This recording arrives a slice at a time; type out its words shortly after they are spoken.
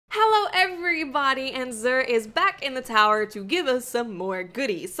everybody, and Xur is back in the tower to give us some more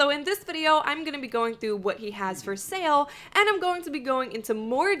goodies. So in this video, I'm going to be going through what he has for sale, and I'm going to be going into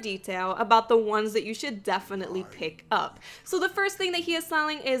more detail about the ones that you should definitely pick up. So the first thing that he is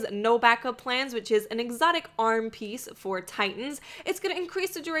selling is No Backup Plans, which is an exotic arm piece for Titans. It's going to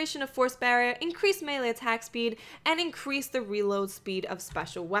increase the duration of force barrier, increase melee attack speed, and increase the reload speed of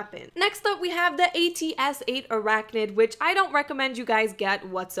special weapons. Next up, we have the ATS-8 Arachnid, which I don't recommend you guys get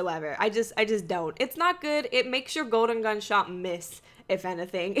whatsoever. I just don't. It's not good. It makes your golden gun shot miss, if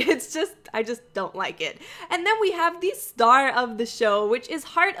anything. I just don't like it. And then we have the star of the show, which is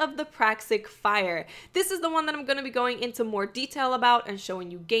Heart of the Praxic Fire. This is the one that I'm going to be going into more detail about and showing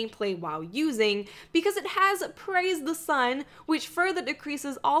you gameplay while using, because it has Praise the Sun, which further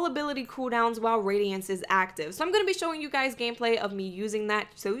decreases all ability cooldowns while Radiance is active. So I'm going to be showing you guys gameplay of me using that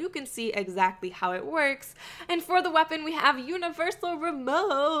so you can see exactly how it works. And for the weapon, we have Universal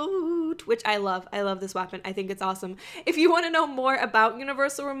Remote, which I love. I love this weapon. I think it's awesome. If you want to know more about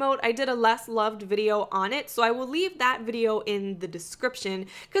Universal Remote, I did a less loved video on it, so I will leave that video in the description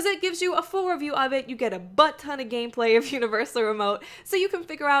because it gives you a full review of it. You get a butt ton of gameplay of Universal Remote so you can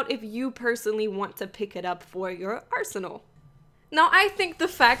figure out if you personally want to pick it up for your arsenal. Now, I think the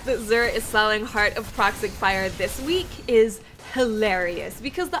fact that Xur is selling Heart of Praxic Fire this week is hilarious,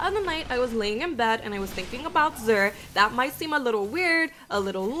 because the other night I was laying in bed and I was thinking about Xur. That might seem a little weird, a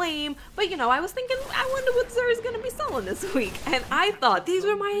little lame, but you know, I was thinking, I wonder what Xur is going to be selling this week, and I thought, these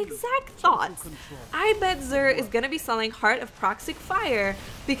were my exact thoughts. I bet Xur is going to be selling Heart of Praxic Fire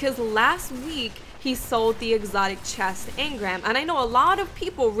because last week he sold the exotic chest engram, and I know a lot of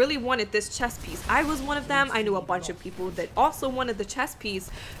people really wanted this chest piece. I was one of them. I knew a bunch of people that also wanted the chest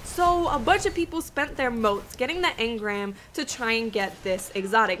piece, so a bunch of people spent their motes getting the engram to try and get this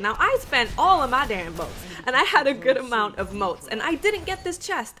exotic. Now, I spent all of my damn motes, and I had a good amount of motes, and I didn't get this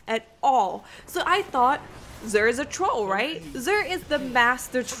chest at all. So I thought, Xur is a troll, right? Xur is the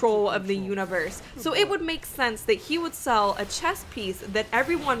master troll of the universe, so it would make sense that he would sell a chest piece that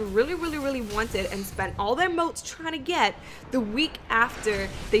everyone really wanted and spent all their motes trying to get the week after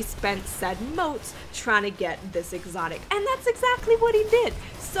they spent said motes trying to get this exotic. And that's exactly what he did.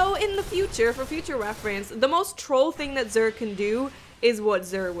 So in the future, for future reference, the most troll thing that Xur can do is what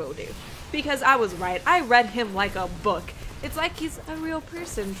Xur will do. Because I was right, I read him like a book. It's like he's a real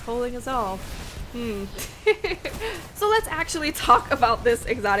person trolling us all. So let's actually talk about this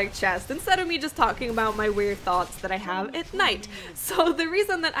exotic chest instead of me just talking about my weird thoughts that I have at night. So the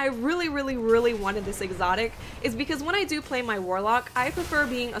reason that I really wanted this exotic is because when I do play my warlock, I prefer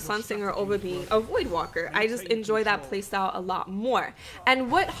being a Sunsinger over being a Voidwalker. I just enjoy that playstyle a lot more.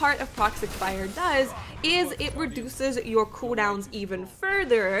 And what Heart of Praxic Fire does is it reduces your cooldowns even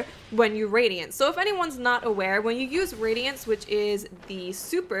further when you Radiance. So if anyone's not aware, when you use Radiance, which is the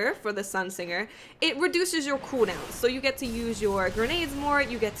super for the Sunsinger, it reduces your cooldowns. So you get to use your grenades more,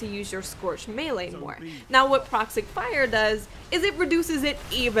 you get to use your Scorch melee more. Now what Praxic Fire does is it reduces it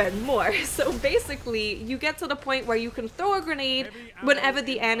even more. So basically, you get to the point where you can throw a grenade whenever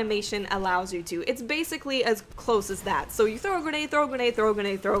the animation allows you to. It's basically as close as that. So you throw a grenade, throw a grenade, throw a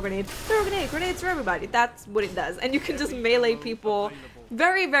grenade, throw a grenade, throw a grenade, grenades for everybody. That's what it does. And you can just melee people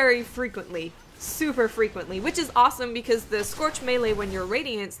very frequently. Super frequently, which is awesome because the Scorch melee when you're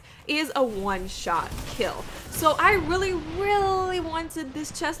Radiance is a one-shot kill. So I really wanted this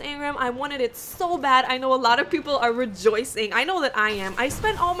chest engram. I wanted it so bad. I know a lot of people are rejoicing. I know that I am. I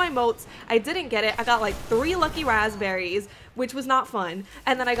spent all my motes. I didn't get it. I got like 3 lucky raspberries, which was not fun.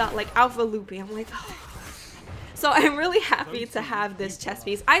 And then I got like alpha loopy. I'm like, oh. So I'm really happy to have this chest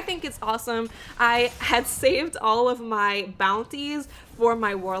piece. I think it's awesome. I had saved all of my bounties for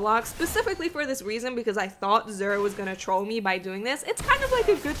my warlock specifically for this reason, because I thought Xur was gonna troll me by doing this. It's kind of like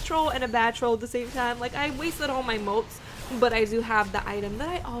a good troll and a bad troll at the same time. Like, I wasted all my motes, but I do have the item that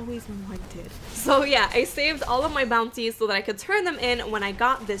I always wanted. So yeah, I saved all of my bounties so that I could turn them in when I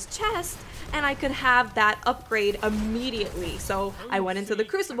got this chest, and I could have that upgrade immediately. So I went into the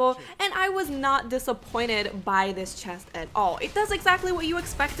Crucible, and I was not disappointed by this chest at all. It does exactly what you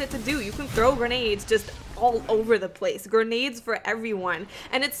expect it to do. You can throw grenades just all over the place. Grenades for everyone.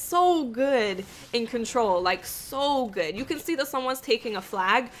 And it's so good in control, like so good. You can see that someone's taking a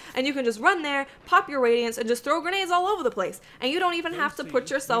flag, and you can just run there, pop your Radiance, and just throw grenades all over the place. And you don't even have to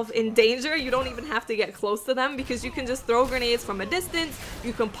put yourself in danger. You don't even have to get close to them, because you can just throw grenades from a distance.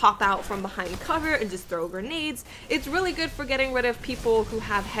 You can pop out from behind cover and just throw grenades. It's really good for getting rid of people who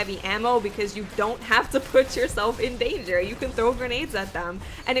have heavy ammo, because you don't have to put yourself in danger. You can throw grenades at them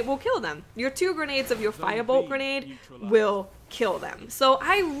and it will kill them. Your 2 grenades of your firebolt grenade will kill them. So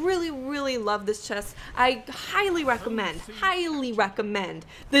I really love this chest. I highly recommend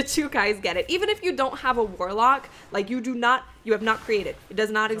that you guys get it. Even if you don't have a warlock, like you have not created, it does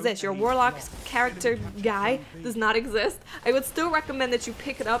not exist, your warlock's character guy does not exist, I would still recommend that you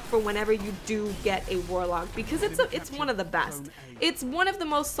pick it up for whenever you do get a warlock, because it's one of the best. It's one of the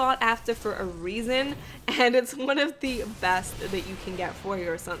most sought after for a reason, and it's one of the best that you can get for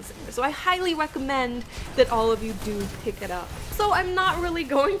your Sunsinger. So I highly recommend that all of you do pick it up. So I'm not really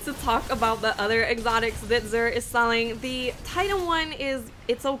going to talk about the other exotics that Xur is selling. The Titan one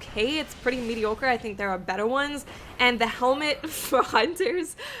it's okay, it's pretty mediocre. I think there are better ones. And the helmet for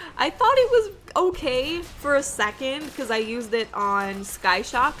hunters, I thought it was okay for a second because I used it on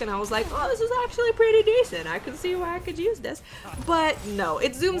Skyshock and I was like, oh, this is actually pretty decent. I could see why I could use this. But no,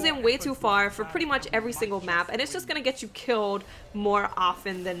 it zooms in way too far for pretty much every single map, and it's just gonna get you killed more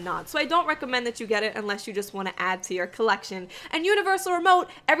often than not. So I don't recommend that you get it unless you just want to add to your collection. And universal remote,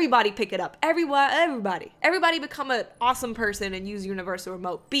 everybody pick it up. Everybody become an awesome person and use universal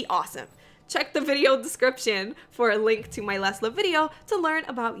remote. Be awesome. Check the video description for a link to my last live video to learn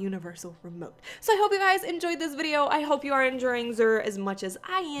about universal remote. So I hope you guys enjoyed this video. I hope you are enjoying Xur as much as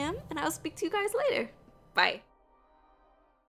I am, and I'll speak to you guys later. Bye.